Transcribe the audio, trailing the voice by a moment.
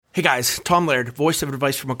Hey guys, Tom Laird, voice of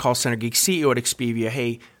advice from a call center geek, CEO at Expedia.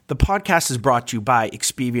 Hey, the podcast is brought to you by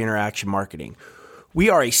Expedia Interaction Marketing. We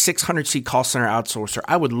are a 600-seat call center outsourcer.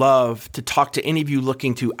 I would love to talk to any of you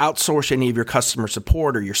looking to outsource any of your customer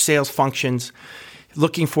support or your sales functions,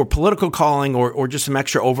 looking for political calling or just some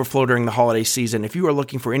extra overflow during the holiday season. If you are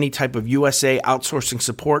looking for any type of USA outsourcing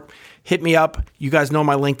support, hit me up. You guys know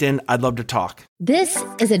my LinkedIn. I'd love to talk. This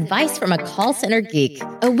is Advice from a Call Center Geek,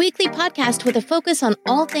 a weekly podcast with a focus on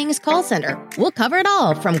all things call center. We'll cover it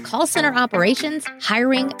all from call center operations,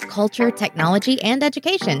 hiring, culture, technology, and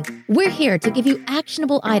education. We're here to give you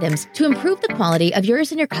actionable items to improve the quality of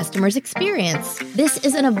yours and your customers' experience. This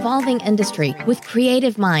is an evolving industry with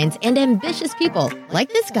creative minds and ambitious people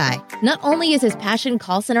like this guy. Not only is his passion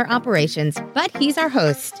call center operations, but he's our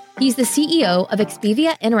host. He's the CEO of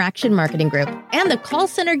Expedia Interaction Marketing Group and the call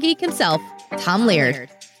center geek himself, Tom Laird.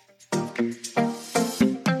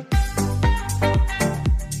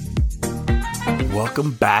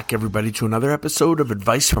 Welcome back, everybody, to another episode of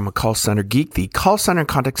Advice from a Call Center Geek, the call center and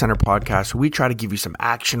contact center podcast, where we try to give you some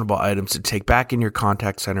actionable items to take back in your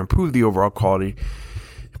contact center, improve the overall quality,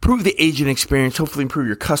 improve the agent experience, hopefully improve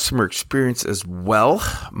your customer experience as well.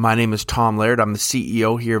 My name is Tom Laird. I'm the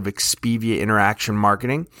CEO here of Expedia Interaction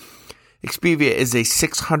Marketing. Expedia is a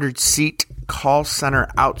 600-seat call center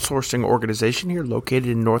outsourcing organization here located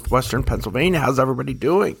in northwestern Pennsylvania. How's everybody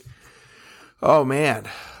doing? Oh, man,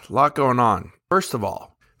 a lot going on. First of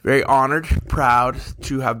all, very honored, proud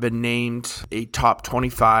to have been named a top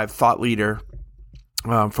 25 thought leader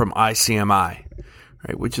from ICMI,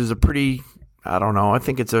 right? Which is a pretty, I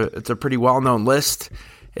think it's a pretty well-known list.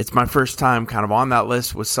 It's my first time kind of on that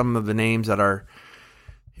list with some of the names that are,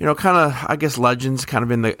 kind of, I guess, legends kind of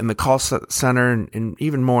in the call center and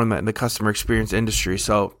even more in the customer experience industry.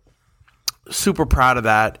 So super proud of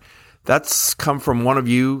that. That's come from one of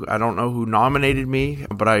you. I don't know who nominated me,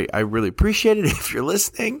 but I really appreciate it if you're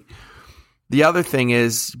listening. The other thing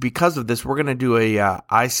is, because of this, we're going to do a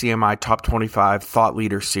ICMI Top 25 Thought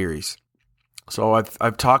Leader series. So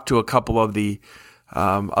I've talked to a couple of the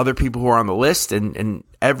other people who are on the list, and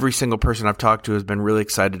every single person I've talked to has been really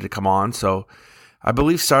excited to come on. So I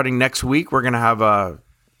believe starting next week, we're going to have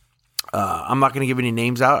I'm not going to give any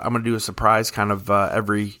names out. I'm going to do a surprise kind of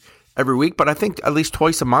every week, but I think at least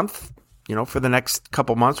twice a month, for the next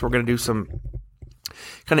couple months, we're going to do some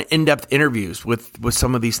kind of in-depth interviews with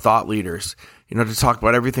some of these thought leaders, to talk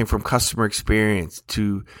about everything from customer experience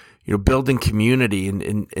to, building community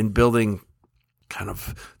and building kind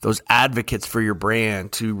of those advocates for your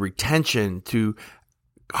brand, to retention, to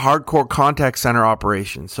hardcore contact center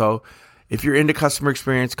operations. So if you're into customer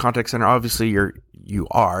experience, contact center, obviously you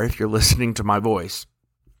are if you're listening to my voice.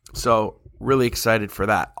 So really excited for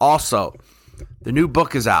that. Also, the new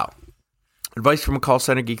book is out, Advice from a Call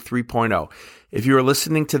Center Geek 3.0. If you are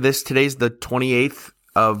listening to this, today's the 28th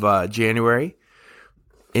of January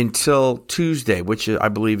until Tuesday, which I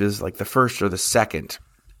believe is like the 1st or the 2nd.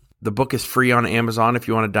 The book is free on Amazon if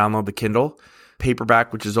you want to download the Kindle.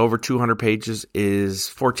 Paperback, which is over 200 pages, is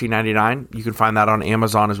 $14.99. You can find that on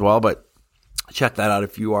Amazon as well, but check that out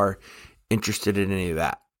if you are interested in any of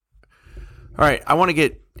that. All right, I want to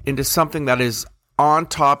get into something that is on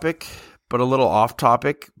topic, but a little off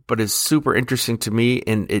topic, but is super interesting to me,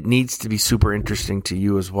 and it needs to be super interesting to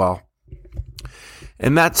you as well.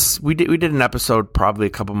 And that's, we did an episode probably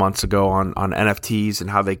a couple months ago on NFTs and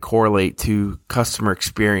how they correlate to customer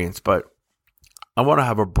experience, but I want to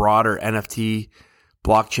have a broader NFT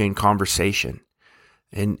blockchain conversation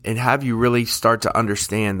and have you really start to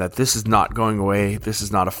understand that this is not going away. This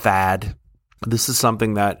is not a fad. This is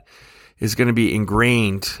something that is going to be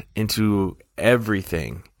ingrained into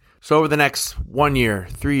everything. So over the next 1 year,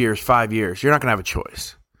 3 years, 5 years, you're not going to have a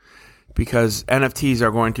choice, because NFTs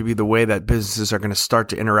are going to be the way that businesses are going to start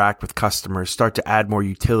to interact with customers, start to add more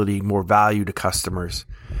utility, more value to customers.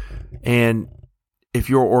 And if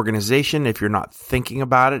your organization, if you're not thinking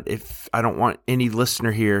about it, I don't want any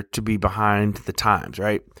listener here to be behind the times,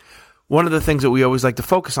 right? One of the things that we always like to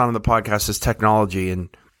focus on in the podcast is technology. And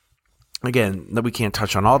again, that we can't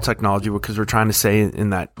touch on all technology because we're trying to say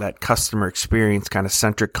in that customer experience kind of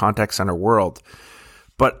centric contact center world.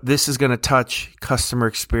 But this is going to touch customer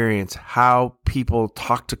experience, how people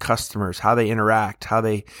talk to customers, how they interact, how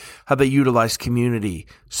they utilize community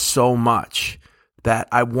so much that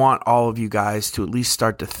I want all of you guys to at least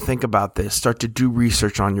start to think about this, start to do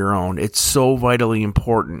research on your own. It's so vitally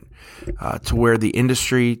important to where the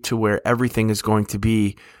industry, to where everything is going to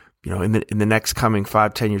be, in the next coming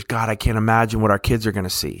 5-10 years. God, I can't imagine what our kids are going to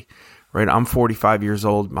see, right? I'm 45 years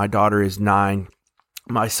old. My daughter is 9.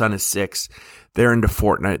 My son is 6. They're into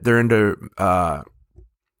Fortnite. They're into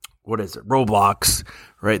Roblox,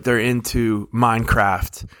 right? They're into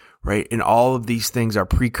Minecraft, right? And all of these things are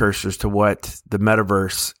precursors to what the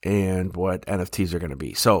metaverse and what NFTs are going to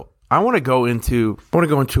be. So I want to go into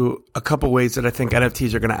a couple ways that I think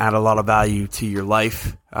NFTs are going to add a lot of value to your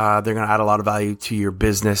life. They're going to add a lot of value to your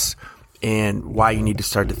business and why you need to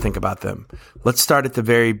start to think about them. Let's start at the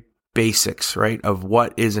very basics, right? Of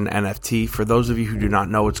what is an NFT. For those of you who do not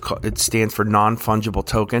know, it stands for non-fungible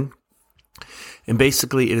token. And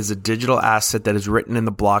basically it is a digital asset that is written in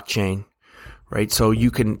the blockchain, right? So you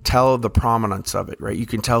can tell the provenance of it, right? You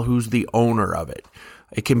can tell who's the owner of it.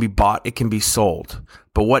 It can be bought, it can be sold.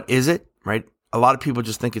 But what is it, right? A lot of people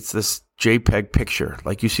just think it's this JPEG picture.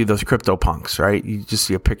 Like you see those crypto punks, right? You just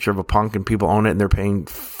see a picture of a punk and people own it and they're paying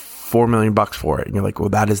 $4 million for it. And you're like, well,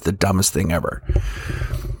 that is the dumbest thing ever.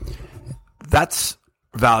 That's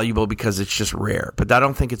valuable because it's just rare. But I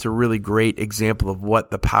don't think it's a really great example of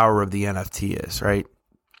what the power of the NFT is, right?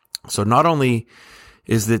 So not only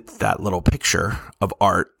is it that little picture of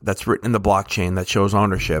art that's written in the blockchain that shows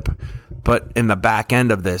ownership, but in the back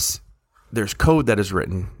end of this, there's code that is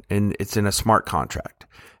written and it's in a smart contract.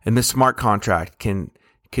 And this smart contract can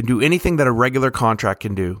do anything that a regular contract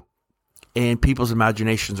can do. And people's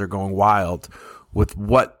imaginations are going wild with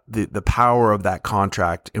what the power of that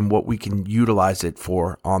contract and what we can utilize it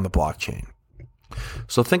for on the blockchain.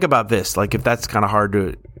 So think about this. Like if that's kind of hard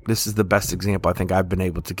to, this is the best example I think I've been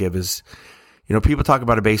able to give is, you know, people talk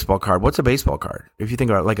about a baseball card. What's a baseball card? If you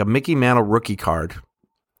think about it, like a Mickey Mantle rookie card,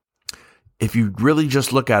 if you really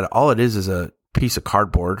just look at it, all it is a piece of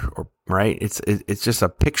cardboard, or right? It's just a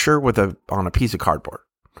picture on a piece of cardboard.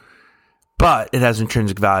 But it has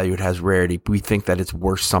intrinsic value. It has rarity. We think that it's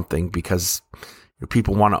worth something because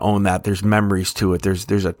people want to own that. There's memories to it.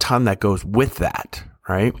 There's a ton that goes with that,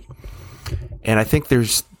 right? And I think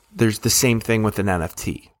there's the same thing with an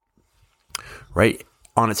NFT, right?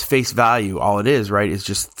 On its face value, all it is, right, is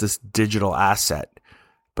just this digital asset.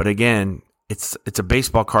 But again, it's a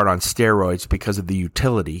baseball card on steroids because of the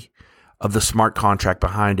utility of the smart contract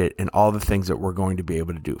behind it and all the things that we're going to be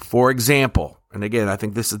able to do. For example, and again, I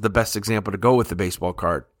think this is the best example to go with the baseball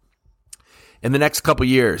card. In the next couple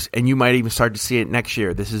years, and you might even start to see it next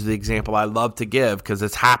year, this is the example I love to give because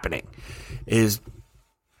it's happening, is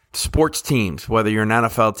sports teams, whether you're an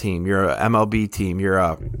NFL team, you're an MLB team,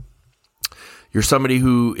 you're somebody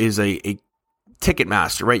who is a ticket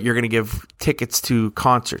master, right? You're going to give tickets to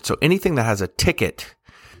concerts. So anything that has a ticket,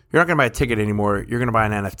 you're not going to buy a ticket anymore. You're going to buy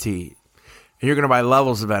an NFT. And you're going to buy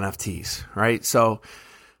levels of NFTs, right? So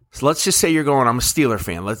let's just say you're going, I'm a Steeler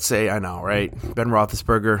fan. Let's say, I know, right? Ben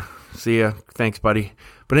Roethlisberger, see ya. Thanks, buddy.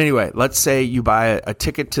 But anyway, let's say you buy a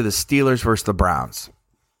ticket to the Steelers versus the Browns,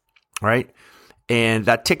 right? And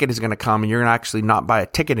that ticket is going to come and you're going to actually not buy a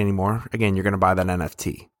ticket anymore. Again, you're going to buy that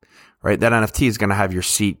NFT, right? That NFT is going to have your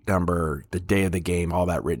seat number, the day of the game, all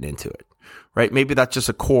that written into it, right? Maybe that's just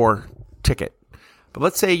a core ticket. But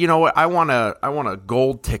let's say, you know what, I want a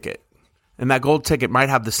gold ticket. And that gold ticket might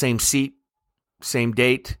have the same seat, same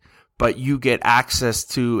date, but you get access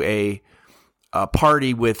to a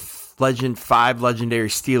party with 5 legendary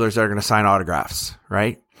Steelers that are going to sign autographs,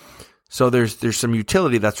 right? So there's some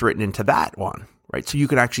utility that's written into that one, right? So you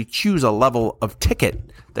can actually choose a level of ticket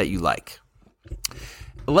that you like.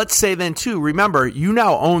 Let's say then too, remember, you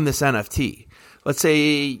now own this NFT. Let's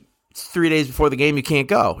say 3 days before the game, you can't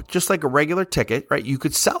go. Just like a regular ticket, right? You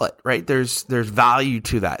could sell it, right? There's value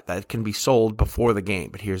to that can be sold before the game.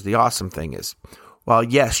 But here's the awesome thing is, while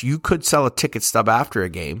yes, you could sell a ticket stub after a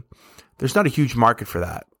game, there's not a huge market for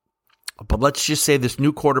that. But let's just say this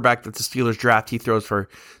new quarterback that the Steelers draft, he throws for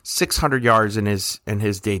 600 yards in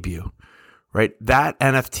his debut, right? That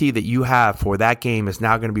NFT that you have for that game is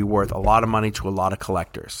now going to be worth a lot of money to a lot of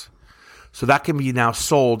collectors. So that can be now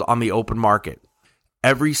sold on the open market.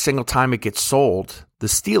 Every single time it gets sold, the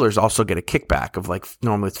Steelers also get a kickback of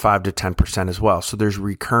normally it's 5 to 10% as well. So there's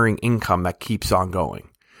recurring income that keeps on going,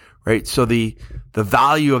 right? So the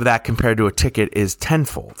value of that compared to a ticket is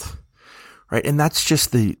tenfold, right? And that's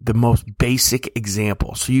just the most basic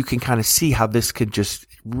example. So you can kind of see how this could just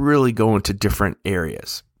really go into different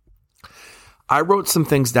areas. I wrote some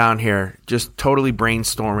things down here, just totally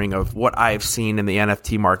brainstorming of what I've seen in the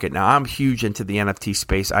NFT market. Now, I'm huge into the NFT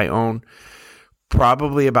space. I own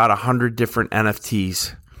probably about 100 different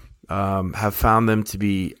NFTs, have found them to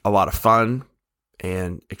be a lot of fun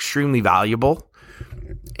and extremely valuable,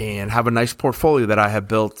 and have a nice portfolio that I have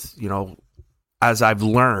built, as I've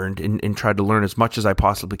learned and tried to learn as much as I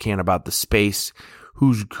possibly can about the space,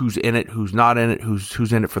 who's in it, who's not in it,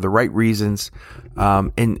 who's in it for the right reasons,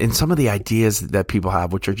 and some of the ideas that people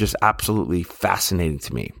have, which are just absolutely fascinating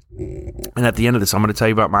to me. And at the end of this, I'm going to tell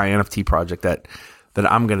you about my NFT project that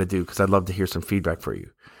that I'm going to do, because I'd love to hear some feedback for you.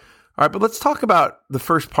 All right, but let's talk about the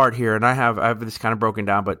first part here. And I have this kind of broken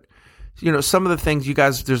down, but some of the things you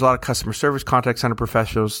guys, there's a lot of customer service, contact center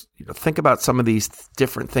professionals. Think about some of these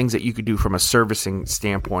different things that you could do from a servicing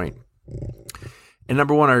standpoint. And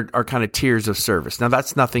number one are kind of tiers of service. Now,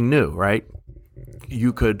 that's nothing new, right?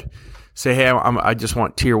 You could say, hey, I just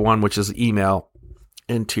want tier 1, which is email,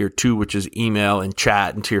 and tier 2, which is email and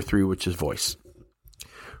chat, and tier 3, which is voice,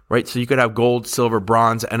 right? So you could have gold, silver,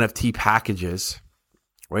 bronze, NFT packages,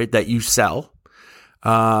 right, that you sell.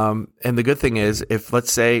 And the good thing is, if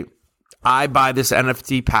let's say I buy this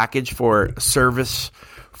NFT package for service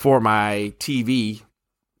for my TV,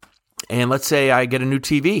 and let's say I get a new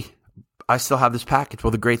TV, I still have this package.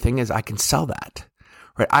 Well, the great thing is I can sell that,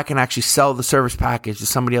 right? I can actually sell the service package to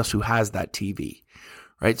somebody else who has that TV,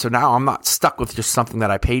 right? So now I'm not stuck with just something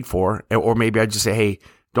that I paid for, or maybe I just say, hey,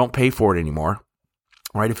 don't pay for it anymore,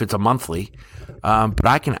 right? If it's a monthly, but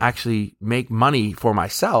I can actually make money for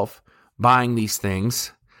myself buying these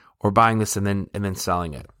things, or buying this and then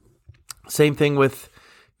selling it. Same thing with,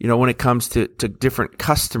 when it comes to different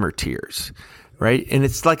customer tiers, right? And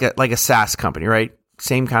it's like a SaaS company, right?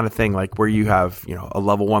 Same kind of thing, like where you have, a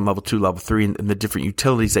level 1, level 2, level 3, and the different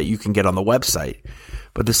utilities that you can get on the website.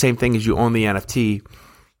 But the same thing is, you own the NFT.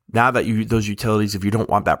 Now that those utilities, if you don't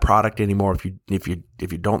want that product anymore, if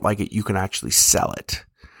you don't like it, you can actually sell it,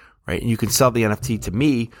 right? And you can sell the NFT to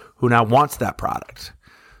me, who now wants that product.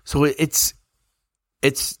 So it's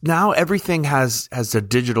now everything has a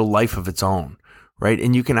digital life of its own, right?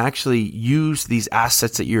 And you can actually use these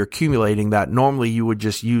assets that you're accumulating that normally you would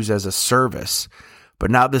just use as a service. But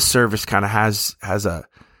now this service kind of has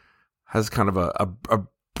kind of a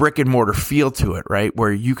brick and mortar feel to it, right?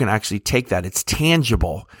 Where you can actually take that. It's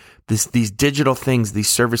tangible. These digital things, these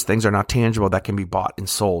service things are not tangible, that can be bought and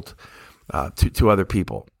sold to other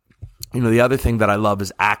people. The other thing that I love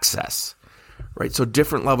is access, right? So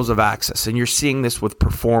different levels of access. And you're seeing this with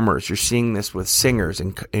performers. You're seeing this with singers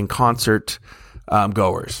and concert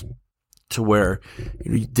goers, to where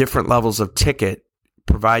different levels of ticket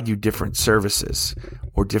provide you different services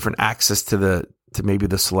or different access to maybe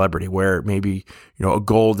the celebrity, where maybe, a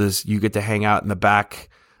gold is you get to hang out in the back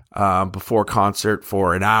before concert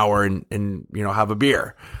for an hour and have a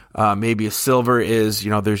beer. Maybe a silver is,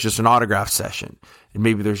 there's just an autograph session, and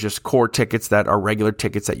maybe there's just core tickets that are regular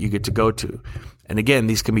tickets that you get to go to. And again,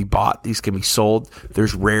 these can be bought, these can be sold.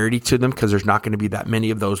 There's rarity to them, because there's not going to be that many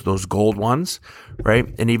of those gold ones,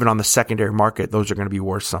 right? And even on the secondary market, those are going to be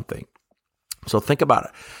worth something. So think about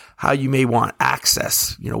it, how you may want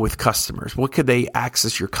access, with customers. What could they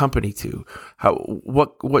access your company to?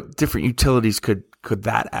 What different utilities could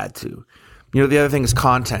that add to? The other thing is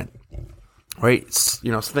content, right?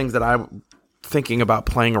 Some things that I'm thinking about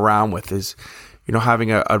playing around with is,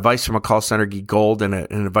 having a advice from a call center geek gold and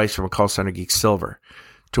an advice from a call center geek silver,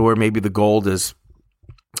 to where maybe the gold is,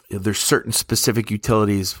 there's certain specific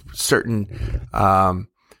utilities, certain,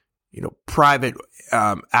 private,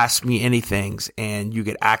 ask me anythings, and you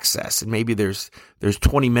get access. And maybe there's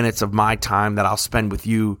 20 minutes of my time that I'll spend with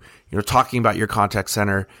you, talking about your contact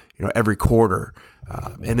center, every quarter.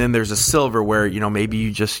 And then there's a silver where, maybe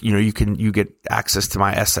you just, you get access to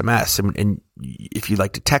my SMS, and if you'd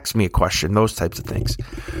like to text me a question, those types of things.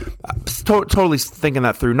 Totally thinking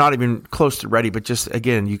that through, not even close to ready, but just,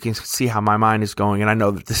 again, you can see how my mind is going. And I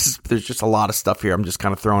know that there's just a lot of stuff here I'm just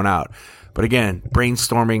kind of throwing out. But again,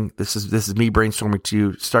 brainstorming, this is me brainstorming to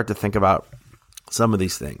you. Start to think about some of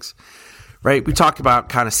these things, right? We talked about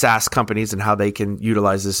kind of SaaS companies and how they can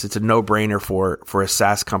utilize this. It's a no-brainer for a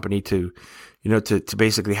SaaS company to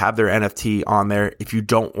basically have their NFT on there. If you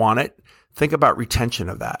don't want it, think about retention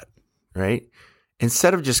of that, right?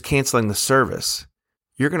 Instead of just canceling the service,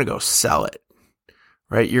 you're going to go sell it,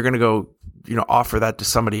 right? You're going to go, offer that to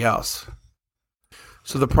somebody else.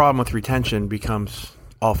 So the problem with retention becomes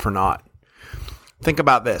all for naught. Think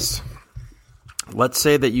about this. Let's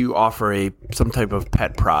say that you offer some type of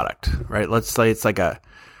pet product, right? Let's say it's like a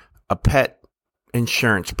pet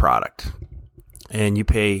insurance product, and you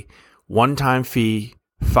pay one-time fee,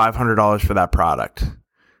 $500 for that product.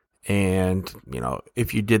 And,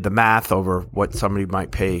 if you did the math over what somebody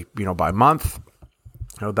might pay, by month,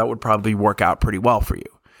 that would probably work out pretty well for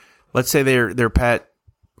you. Let's say their pet,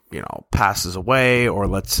 passes away, or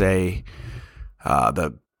let's say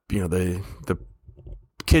the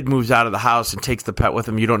kid moves out of the house and takes the pet with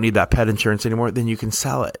him. You don't need that pet insurance anymore. Then you can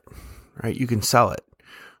sell it, right? You can sell it,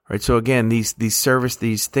 right? So again, these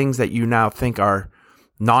things that you now think are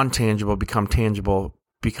non-tangible become tangible,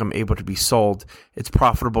 become able to be sold. It's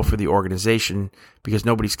profitable for the organization because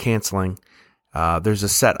nobody's canceling. There's a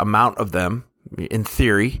set amount of them in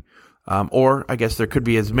theory. or I guess there could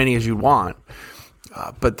be as many as you want.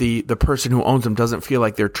 But the person who owns them doesn't feel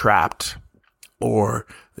like they're trapped, or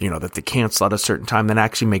that they cancel at a certain time, then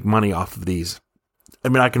actually make money off of these. I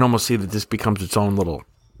mean, I can almost see that this becomes its own little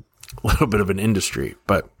bit of an industry.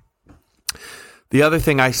 But the other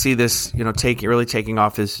thing I see this, really taking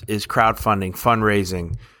off is crowdfunding,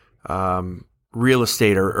 fundraising, real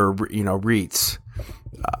estate or REITs,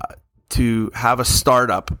 to have a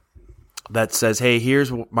startup that says, hey,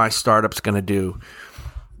 here's what my startup's going to do.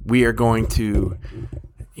 We are going to,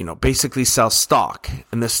 basically sell stock.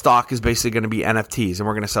 And this stock is basically going to be NFTs. And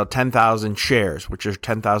we're going to sell 10,000 shares, which are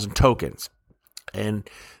 10,000 tokens. And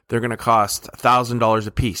they're going to cost $1,000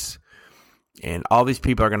 a piece. And all these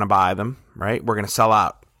people are going to buy them, right? We're going to sell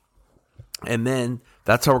out. And then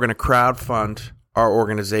that's how we're going to crowdfund our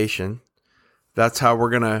organization. That's how we're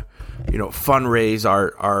going to, fundraise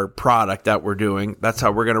our product that we're doing. That's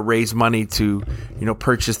how we're going to raise money to,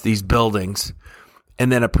 purchase these buildings.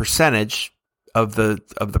 And then a percentage of the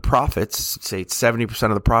profits, say 70%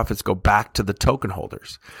 of the profits, go back to the token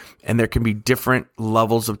holders. And there can be different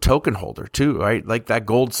levels of token holder too, right? Like that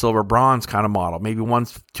gold, silver, bronze kind of model. Maybe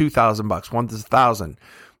one's $2,000, one's $1,000,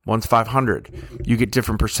 one's $500. You get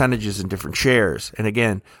different percentages and different shares. And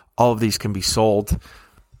again, all of these can be sold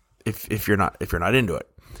if you're not into it.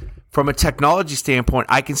 From a technology standpoint,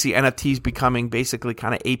 I can see NFTs becoming basically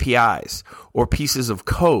kind of APIs or pieces of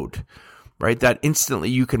code, right? That instantly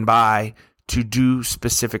you can buy to do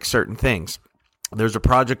specific certain things. There's a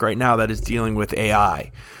project right now that is dealing with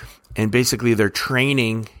AI, and basically they're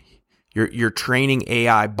training, you're training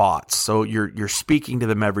AI bots. So you're speaking to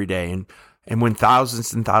them every day, and when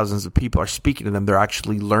thousands and thousands of people are speaking to them, they're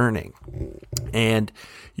actually learning. And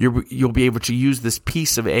you'll be able to use this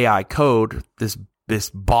piece of AI code, this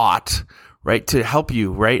bot, right, to help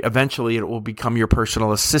you, right? Eventually it will become your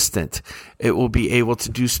personal assistant. It will be able to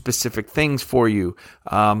do specific things for you,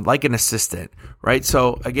 like an assistant, right?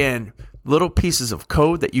 So again, little pieces of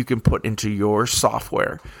code that you can put into your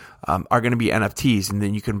software are going to be NFTs, and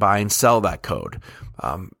then you can buy and sell that code.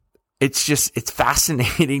 It's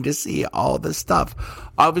fascinating to see all this stuff.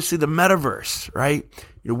 Obviously the metaverse, right?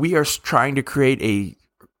 We are trying to create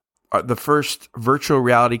the first virtual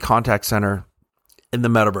reality contact center in the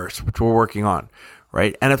metaverse, which we're working on,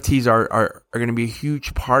 right? NFTs are going to be a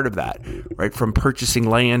huge part of that, right? From purchasing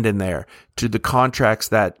land in there to the contracts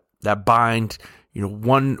that bind,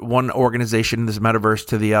 one organization in this metaverse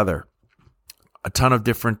to the other. A ton of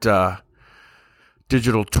different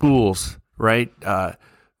digital tools, right?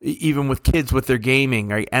 Even with kids with their gaming,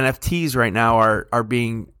 right? NFTs right now are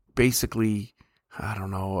being basically,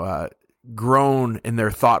 grown in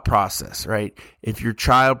their thought process, right? If your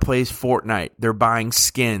child plays Fortnite, they're buying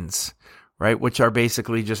skins, right? Which are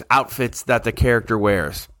basically just outfits that the character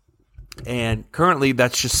wears. And currently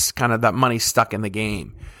that's just kind of that money stuck in the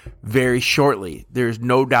game. Very shortly, there's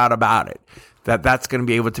no doubt about it, that's going to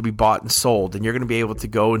be able to be bought and sold. And you're going to be able to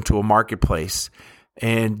go into a marketplace,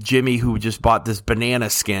 and Jimmy, who just bought this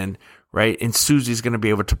banana skin, right? And Susie's going to be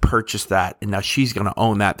able to purchase that. And now she's going to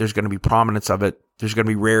own that. There's going to be prominence of it. There's going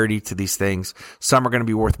to be rarity to these things. Some are going to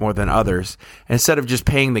be worth more than others. And instead of just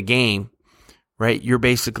paying the game, right, you're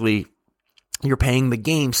paying the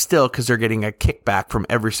game still because they're getting a kickback from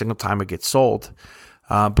every single time it gets sold.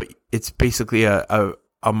 But it's basically an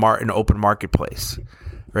open marketplace,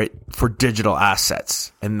 right, for digital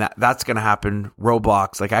assets. And that's going to happen.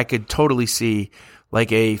 Roblox, like I could totally see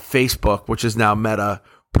like a Facebook, which is now Meta,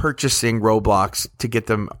 purchasing Roblox to get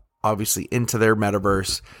them obviously into their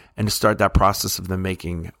metaverse and to start that process of them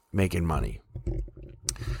making money.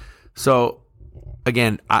 So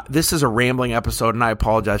again, this is a rambling episode, and I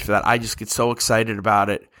apologize for that. I just get so excited about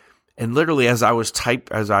it. And literally as I was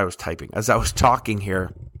talking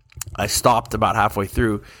here, I stopped about halfway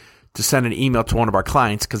through to send an email to one of our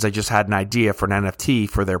clients because I just had an idea for an NFT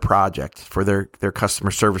for their project, for their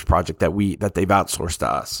customer service project that they've outsourced to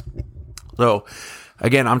us. So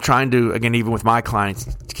again, I'm trying to, even with my clients,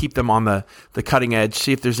 to keep them on the cutting edge,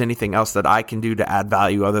 see if there's anything else that I can do to add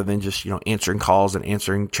value other than just, answering calls and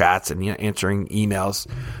answering chats and, answering emails.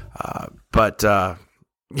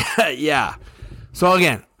 Yeah. So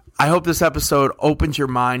again, I hope this episode opens your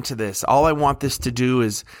mind to this. All I want this to do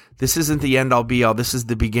is, this isn't the end all be all. This is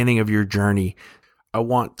the beginning of your journey. I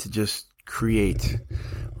want to just create,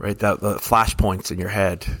 right, the flashpoints in your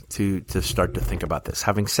head to start to think about this.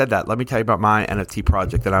 Having said that, let me tell you about my NFT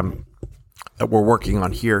project that we're working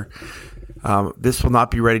on here. This will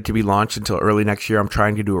not be ready to be launched until early next year. I'm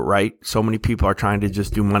trying to do it right. So many people are trying to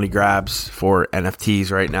just do money grabs for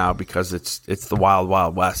NFTs right now because it's the wild,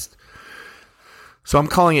 wild west. So I'm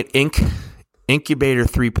calling it Incubator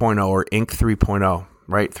 3.0 or Inc 3.0,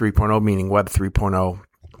 right? 3.0 meaning Web 3.0,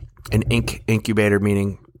 and incubator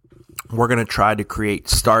meaning we're going to try to create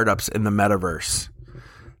startups in the metaverse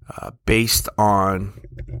based on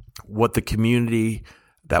what the community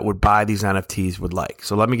that would buy these NFTs would like.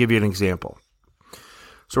 So let me give you an example.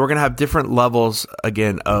 So we're going to have different levels,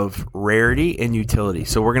 again, of rarity and utility.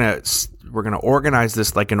 So we're going to organize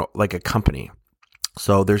this like a company.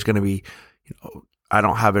 So there's going to be, I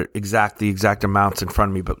don't have the exact amounts in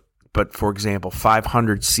front of me, but for example,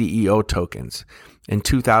 500 CEO tokens and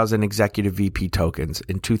 2,000 executive VP tokens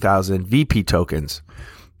and 2,000 VP tokens,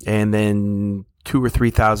 and then 2,000 or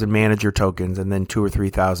 3,000 manager tokens, and then 2,000 or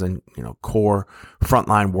 3,000, core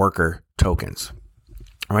frontline worker tokens.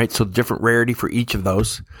 All right. So different rarity for each of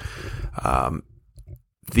those.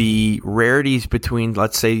 The rarities between,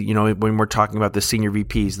 let's say, when we're talking about the senior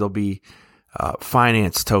VPs, there'll be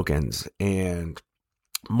finance tokens and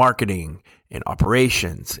marketing and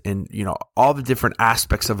operations and, all the different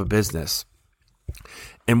aspects of a business.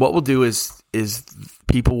 And what we'll do is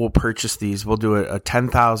people will purchase these. We'll do a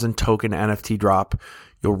 10,000 token NFT drop.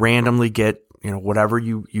 You'll randomly get, whatever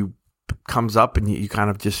you comes up, and you kind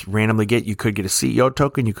of just randomly get. You could get a CEO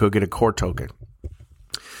token. You could get a core token.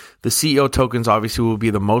 The CEO tokens obviously will be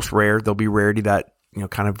the most rare. There'll be rarity that,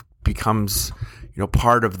 kind of becomes,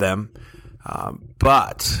 part of them.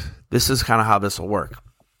 But this is kind of how this will work.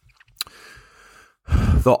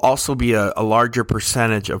 There'll also be a larger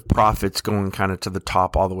percentage of profits going kind of to the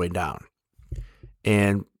top all the way down.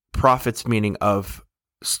 And profits meaning of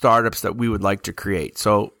startups that we would like to create.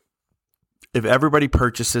 So if everybody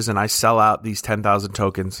purchases and I sell out these 10,000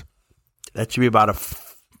 tokens, that should be about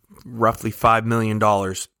roughly $5 million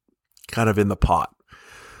kind of in the pot.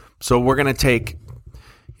 So we're going to take,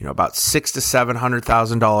 about $600,000 to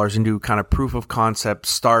 $700,000 and do kind of proof of concept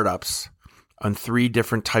startups on 3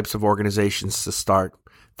 different types of organizations to start.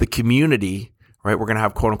 The community, right? We're going to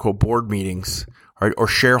have quote unquote board meetings, right? Or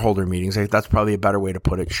shareholder meetings. I think that's probably a better way to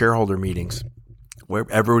put it. Shareholder meetings, where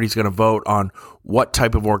everybody's going to vote on what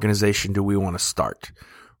type of organization do we want to start,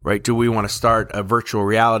 right? Do we want to start a virtual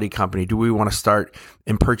reality company? Do we want to start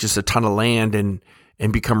and purchase a ton of land and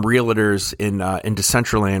become realtors in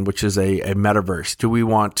Decentraland, which is a metaverse? Do we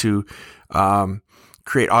want to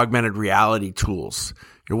create augmented reality tools?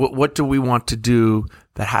 What do we want to do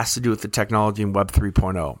that has to do with the technology in Web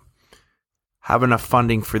 3.0? Have enough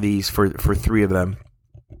funding for these for 3 of them.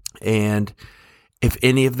 And if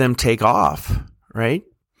any of them take off, right?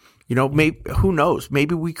 Maybe, who knows?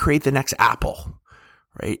 Maybe we create the next Apple,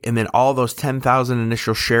 right? And then all those 10,000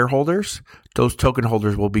 initial shareholders, those token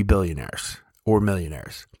holders will be billionaires or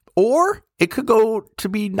millionaires. Or it could go to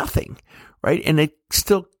be nothing, right? And it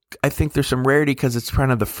still, I think there's some rarity because it's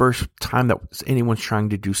kind of the first time that anyone's trying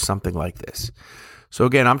to do something like this. So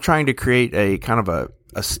again, I'm trying to create a kind of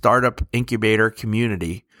a startup incubator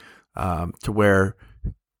community to where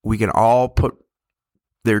we can all put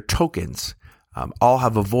their tokens, all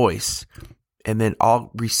have a voice, and then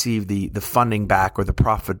all receive the funding back or the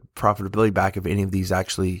profitability back if any of these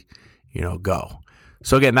actually, go.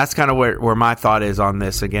 So again, that's kind of where my thought is on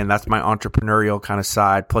this. Again, that's my entrepreneurial kind of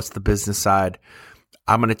side plus the business side.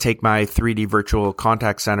 I'm going to take my 3D virtual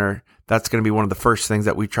contact center. That's going to be one of the first things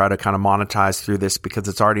that we try to kind of monetize through this because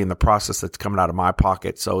it's already in the process that's coming out of my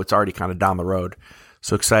pocket. So it's already kind of down the road.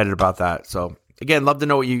 So excited about that. So again, love to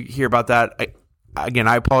know what you hear about that.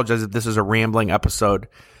 I apologize if this is a rambling episode.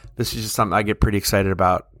 This is just something I get pretty excited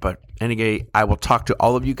about. But anyway, I will talk to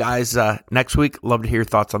all of you guys next week. Love to hear your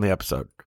thoughts on the episode.